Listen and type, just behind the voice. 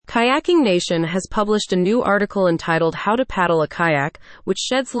Kayaking Nation has published a new article entitled How to Paddle a Kayak, which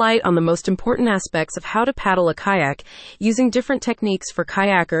sheds light on the most important aspects of how to paddle a kayak using different techniques for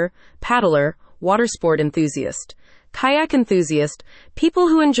kayaker, paddler, water sport enthusiast. Kayak enthusiast, people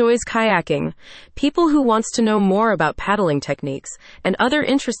who enjoys kayaking, people who wants to know more about paddling techniques, and other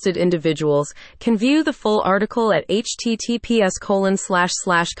interested individuals can view the full article at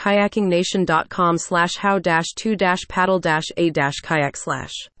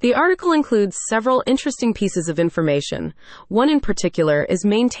https://kayakingnation.com/how-to-paddle-a-kayak/. The article includes several interesting pieces of information. One in particular is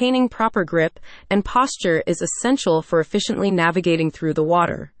maintaining proper grip and posture is essential for efficiently navigating through the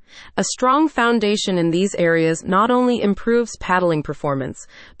water. A strong foundation in these areas not only improves paddling performance,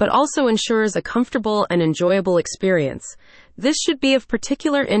 but also ensures a comfortable and enjoyable experience. This should be of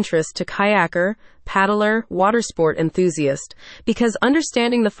particular interest to kayaker, paddler, water sport enthusiast, because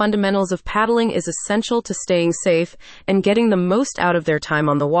understanding the fundamentals of paddling is essential to staying safe and getting the most out of their time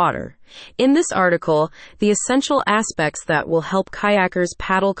on the water. In this article, the essential aspects that will help kayakers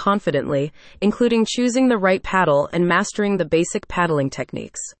paddle confidently, including choosing the right paddle and mastering the basic paddling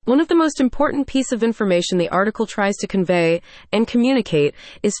techniques. One of the most important pieces of information the article tries to convey and communicate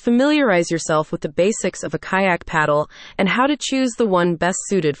is familiarize yourself with the basics of a kayak paddle and how to choose the one best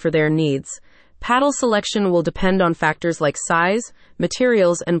suited for their needs. Paddle selection will depend on factors like size,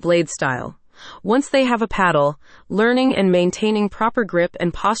 materials, and blade style. Once they have a paddle, learning and maintaining proper grip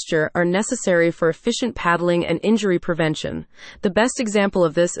and posture are necessary for efficient paddling and injury prevention. The best example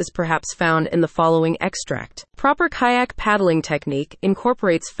of this is perhaps found in the following extract. Proper kayak paddling technique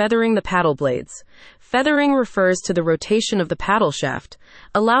incorporates feathering the paddle blades. Feathering refers to the rotation of the paddle shaft,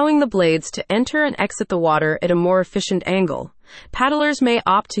 allowing the blades to enter and exit the water at a more efficient angle. Paddlers may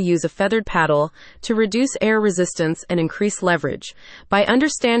opt to use a feathered paddle to reduce air resistance and increase leverage. By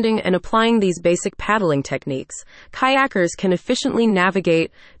understanding and applying these basic paddling techniques, kayakers can efficiently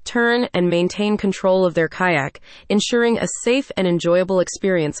navigate, turn, and maintain control of their kayak, ensuring a safe and enjoyable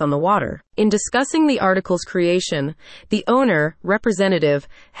experience on the water. In discussing the article's creation, the owner, representative,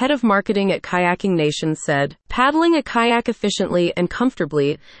 head of marketing at Kayaking Nation said, "Paddling a kayak efficiently and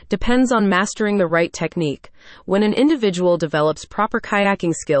comfortably depends on mastering the right technique. When an individual develops proper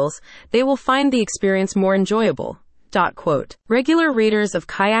kayaking skills, they will find the experience more enjoyable." Regular readers of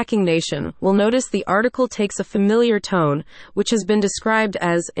Kayaking Nation will notice the article takes a familiar tone, which has been described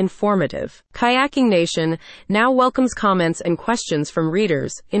as informative. Kayaking Nation now welcomes comments and questions from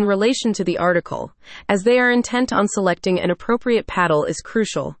readers in relation to the article, as they are intent on selecting an appropriate paddle is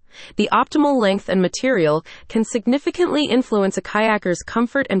crucial. The optimal length and material can significantly influence a kayaker's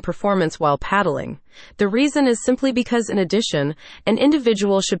comfort and performance while paddling. The reason is simply because, in addition, an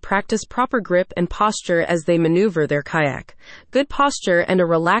individual should practice proper grip and posture as they maneuver their kayak. Good posture and a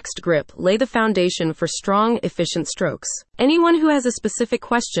relaxed grip lay the foundation for strong, efficient strokes. Anyone who has a specific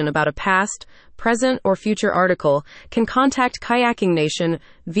question about a past, present, or future article can contact Kayaking Nation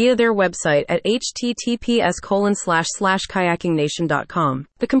via their website at https://kayakingnation.com.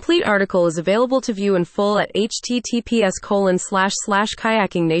 The complete article is available to view in full at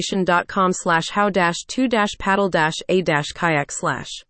https://kayakingnation.com/how-to-paddle-a-kayak/.